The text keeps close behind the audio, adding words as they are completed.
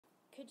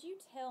could you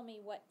tell me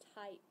what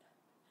type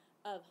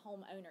of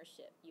home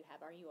ownership you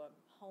have? Are you a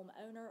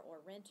homeowner or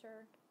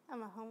renter?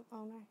 I'm a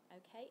homeowner.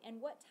 Okay, and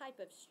what type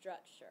of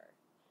structure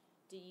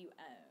do you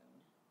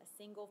own? A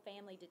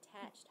single-family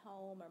detached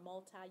home or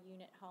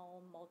multi-unit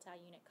home,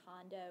 multi-unit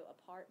condo,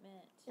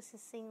 apartment? It's a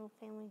single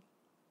family.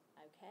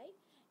 Okay,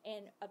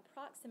 and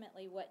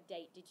approximately what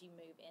date did you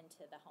move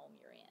into the home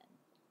you're in?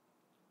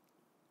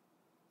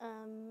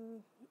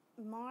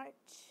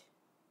 March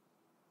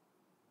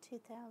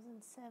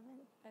 2007.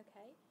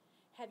 Okay.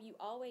 Have you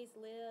always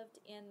lived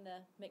in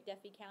the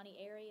McDuffie County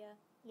area?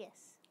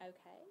 Yes.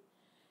 Okay.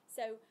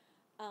 So,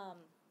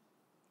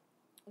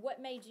 what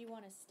made you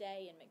want to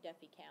stay in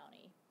McDuffie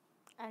County?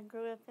 I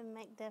grew up in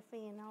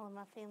McDuffie and all of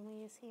my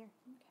family is here.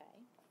 Okay.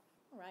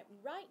 All right.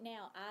 Right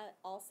now, I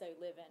also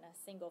live in a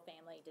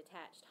single-family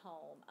detached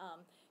home.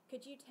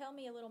 Could you tell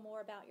me a little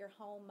more about your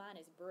home? Mine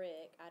is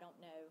brick. I don't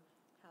know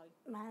how.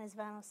 Mine is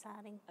vinyl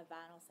siding. A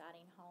vinyl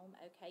siding home.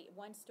 Okay.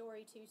 1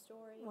 story, 2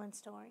 story? 1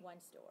 story.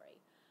 1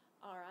 story.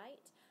 All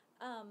right.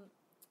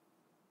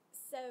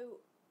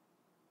 So,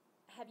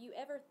 have you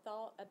ever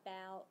thought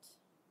about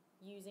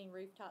using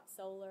rooftop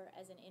solar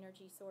as an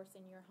energy source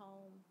in your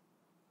home?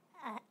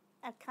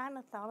 I kind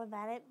of thought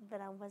about it,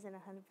 but I wasn't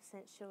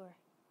 100% sure.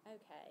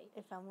 Okay.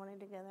 If I wanted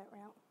to go that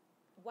route.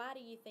 Why do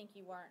you think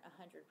you weren't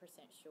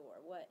 100%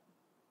 sure? What's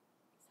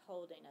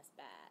holding us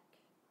back?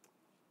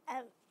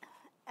 I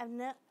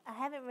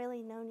haven't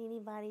really known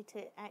anybody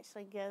to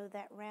actually go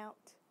that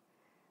route,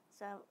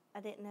 so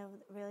I didn't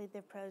know really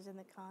the pros and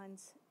the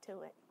cons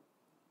to it.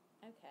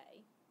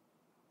 Okay.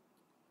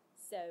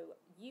 So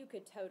you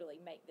could totally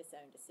make this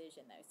own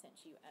decision, though,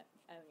 since you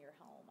own your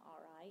home,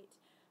 all right?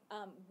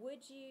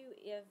 Would you,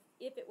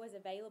 if it was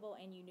available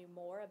and you knew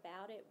more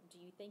about it, do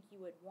you think you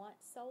would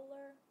want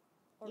solar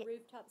or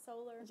rooftop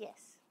solar?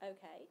 Yes.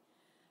 Okay.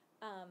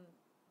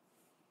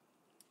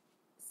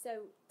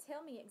 So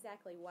tell me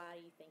exactly why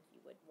you think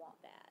you would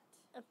want that.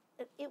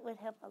 It would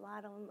help a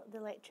lot on the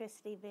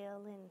electricity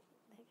bill and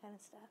that kind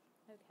of stuff.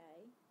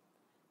 Okay.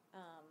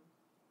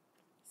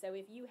 So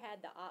if you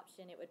had the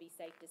option, it would be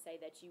safe to say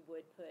that you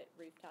would put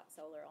rooftop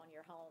solar on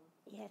your home?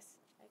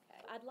 Yes. Okay.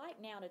 I'd like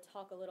now to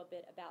talk a little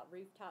bit about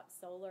rooftop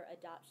solar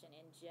adoption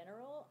in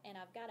general, and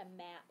I've got a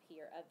map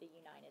here of the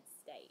United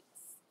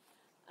States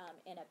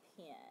and a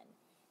pen.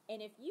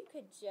 And if you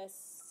could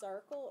just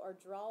circle or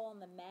draw on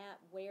the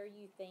map where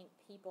you think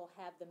people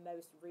have the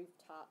most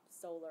rooftop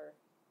solar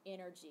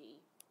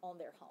energy on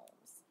their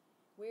homes,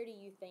 where do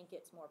you think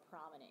it's more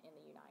prominent in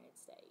the United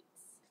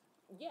States?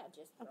 Yeah,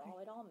 just draw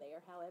it on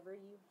there, however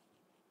you...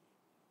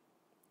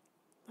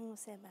 I'm going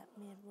to say about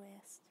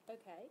Midwest.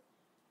 Okay.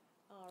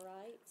 All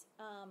right.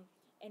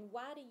 And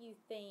why do you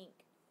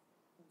think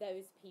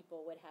those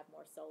people would have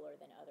more solar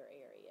than other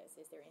areas?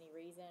 Is there any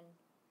reason?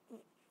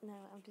 No,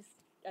 I'm just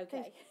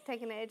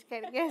taking an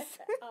educated guess.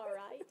 All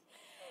right.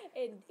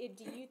 And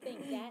do you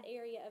think that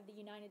area of the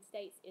United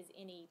States is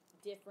any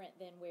different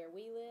than where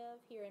we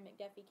live here in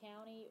McDuffie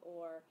County,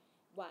 or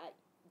why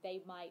they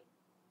might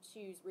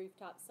choose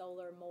rooftop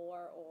solar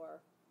more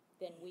or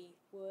than we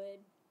would?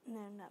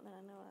 No, not that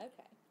I know of.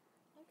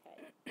 Okay.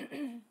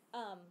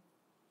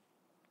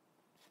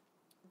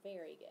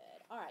 Very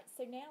good. All right,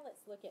 so now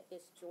let's look at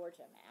this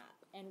Georgia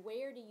map. And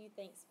where do you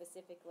think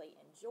specifically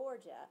in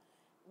Georgia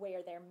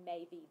where there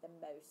may be the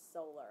most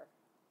solar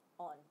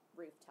on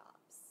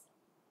rooftops?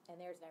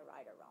 And there's no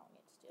right or wrong.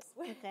 It's just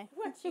what you think.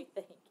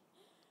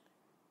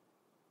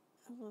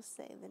 I will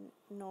say the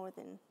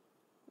northern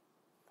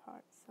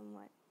part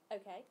somewhat.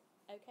 Okay.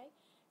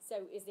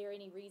 So is there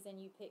any reason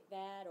you picked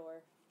that,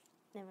 or?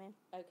 No, ma'am.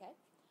 Okay.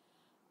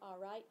 All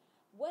right.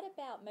 What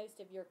about most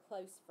of your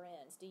close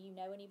friends? Do you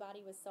know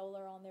anybody with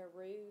solar on their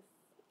roof?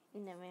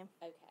 No, ma'am.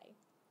 Okay.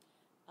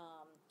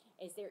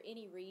 Is there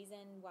any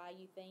reason why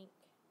you think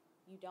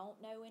you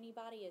don't know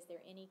anybody? Is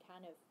there any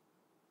kind of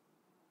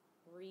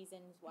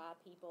reasons why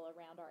people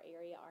around our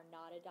area are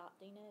not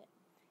adopting it?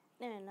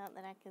 No, not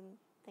that I can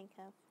think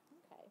of.